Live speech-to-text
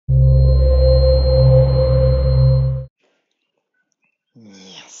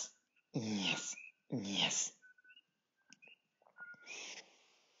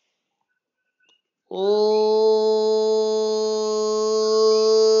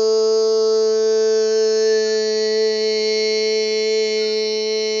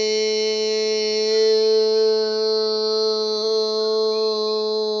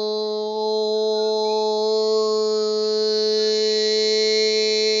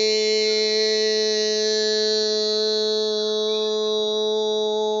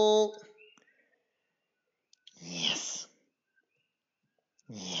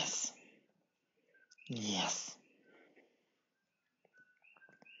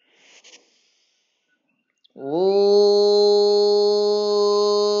Oh,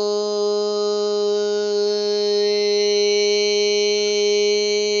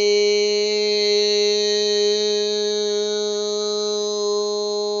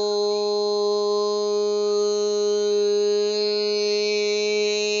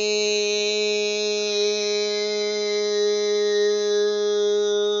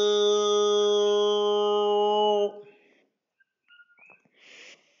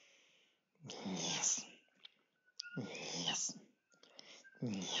 yes, yes,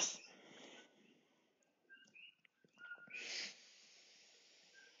 yes.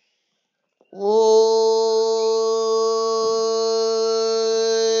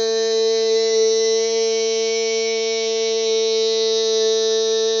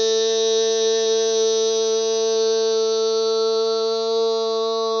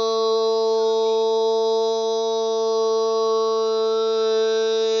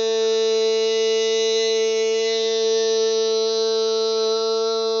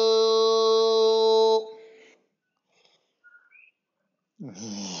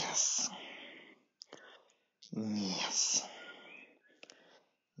 Yes, yes,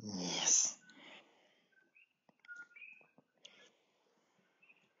 yes.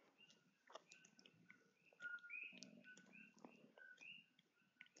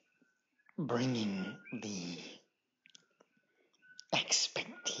 Bringing the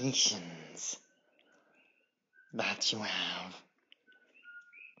expectations that you have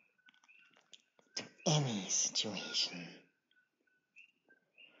to any situation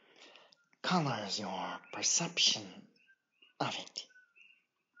colors your perception of it.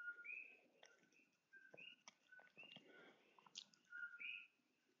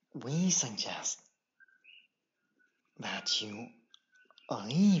 We suggest that you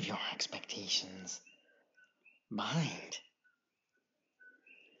leave your expectations behind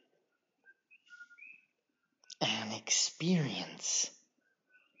and experience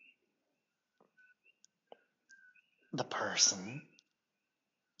the person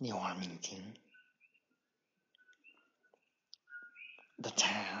you are meeting, the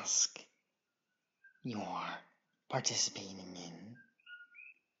task you are participating in,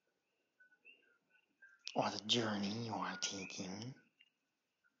 or the journey you are taking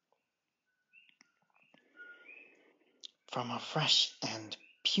from a fresh and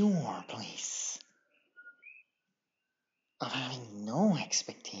pure place of having no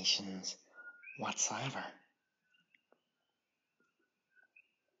expectations whatsoever.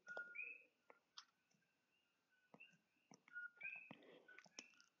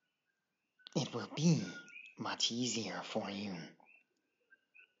 It will be much easier for you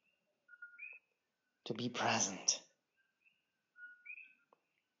to be present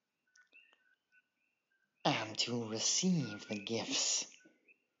and to receive the gifts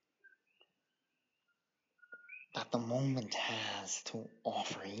that the moment has to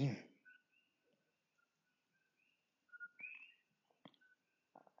offer you.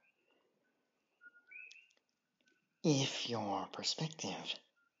 If your perspective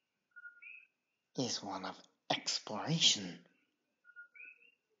is one of exploration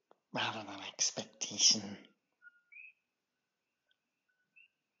rather than expectation,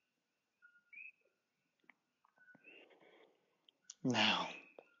 now,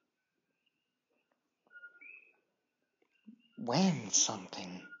 when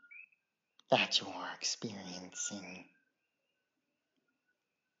something that you are experiencing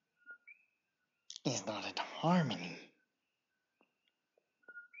is not in harmony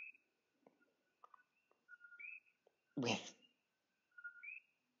with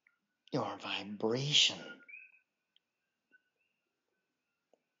your vibration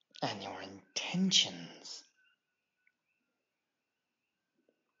and your intentions,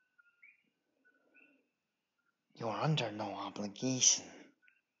 you are under no obligation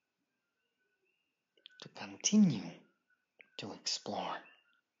to continue to explore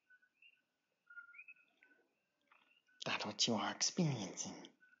that which you are experiencing.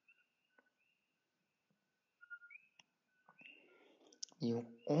 You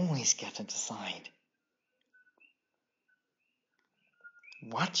always get to decide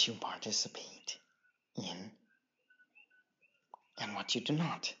what you participate in and what you do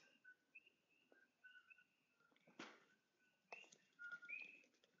not.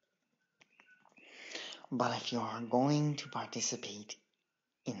 But if you are going to participate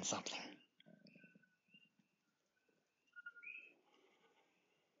in something,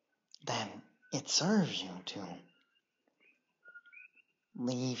 then it serves you to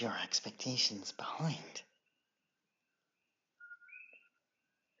leave your expectations behind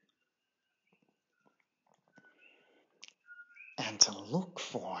and to look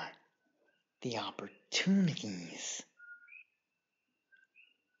for the opportunities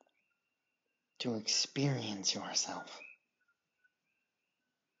to experience yourself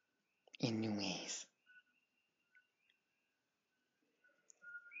in new ways.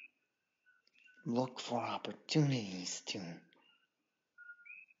 Look for opportunities to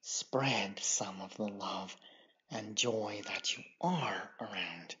spread some of the love and joy that you are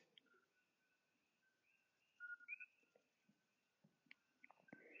around.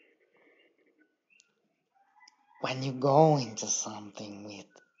 When you go into something with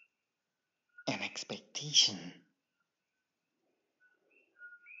an expectation,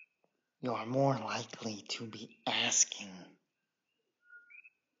 you are more likely to be asking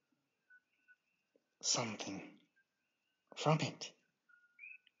something from it.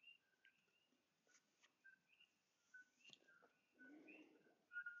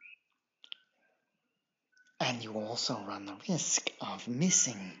 And you also run the risk of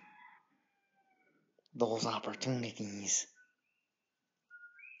missing those opportunities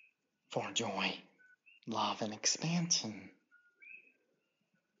for joy, love, and expansion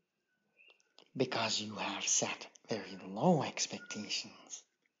because you have set very low expectations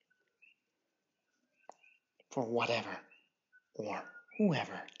for whatever or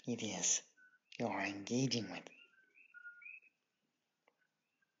whoever it is you are engaging with.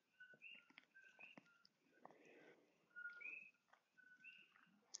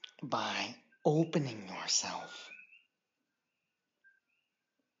 By opening yourself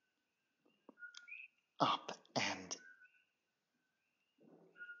up and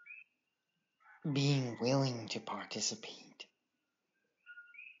being willing to participate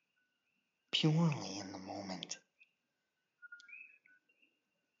purely in the moment,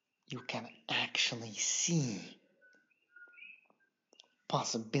 you can actually see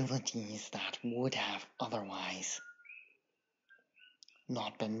possibilities that would have otherwise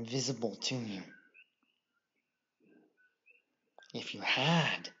not been visible to you if you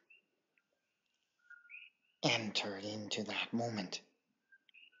had entered into that moment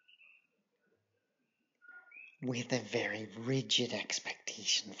with a very rigid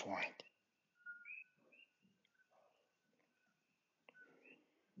expectation for it.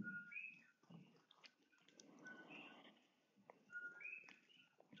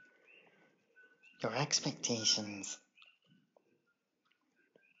 Your expectations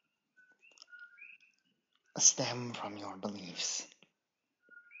stem from your beliefs.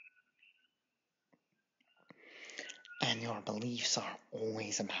 And your beliefs are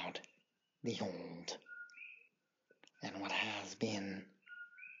always about the old and what has been.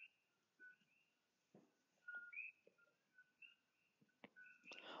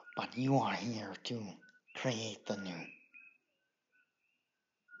 But you are here to create the new.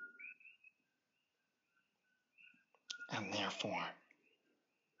 And therefore,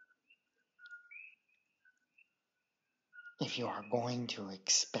 if you are going to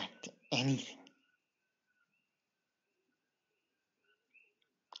expect anything,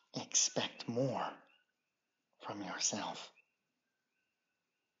 expect more from yourself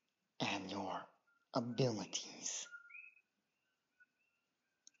and your abilities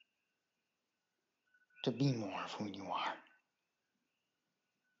to be more of who you are,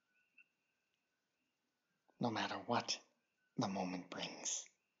 no matter what the moment brings.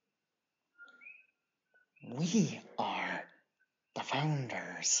 We are the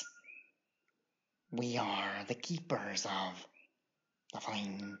founders. We are the keepers of the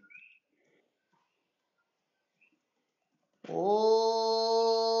flame.